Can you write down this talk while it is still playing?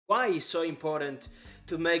Why is so important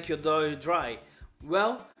to make your dough dry?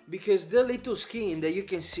 Well, because the little skin that you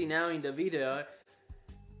can see now in the video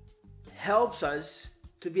helps us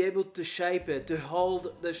to be able to shape it, to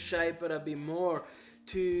hold the shape a bit more,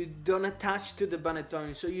 to don't attach to the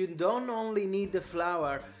bannetton. So you don't only need the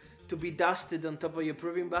flour to be dusted on top of your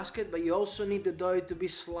proving basket, but you also need the dough to be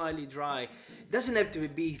slightly dry. It doesn't have to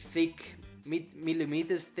be thick,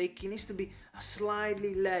 millimeters thick. It needs to be a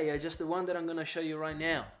slightly layer, just the one that I'm gonna show you right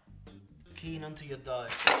now. Keen onto your dough.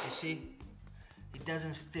 You see? It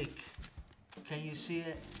doesn't stick. Can you see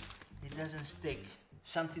it? It doesn't stick.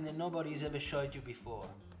 Something that nobody's ever showed you before.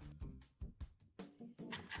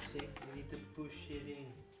 See? You need to push it in.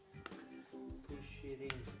 Push it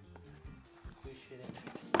in. Push it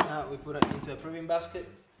in. Now we put it into a proving basket.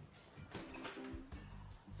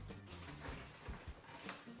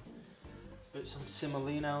 Put some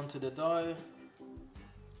semolina onto the dough.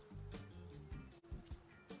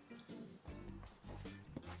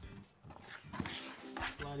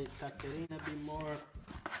 Slightly tuck it in a bit more.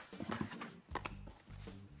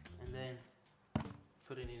 And then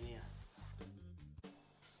put it in here.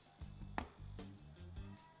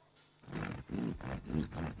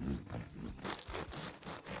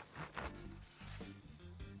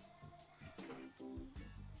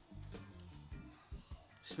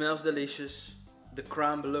 Smells delicious. The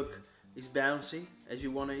crumb look is bouncy as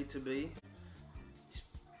you want it to be. It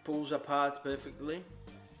pulls apart perfectly.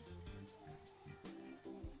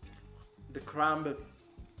 The crumb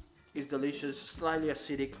is delicious, slightly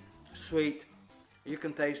acidic, sweet. You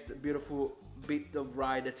can taste the beautiful bit of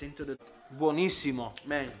rye that's into the... Buonissimo,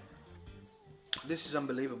 man. This is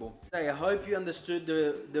unbelievable. I hope you understood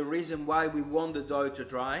the reason why we want the dough to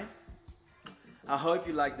dry. I hope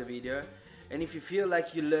you liked the video. And if you feel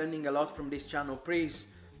like you're learning a lot from this channel, please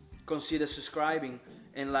consider subscribing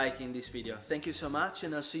and liking this video. Thank you so much,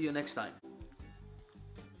 and I'll see you next time.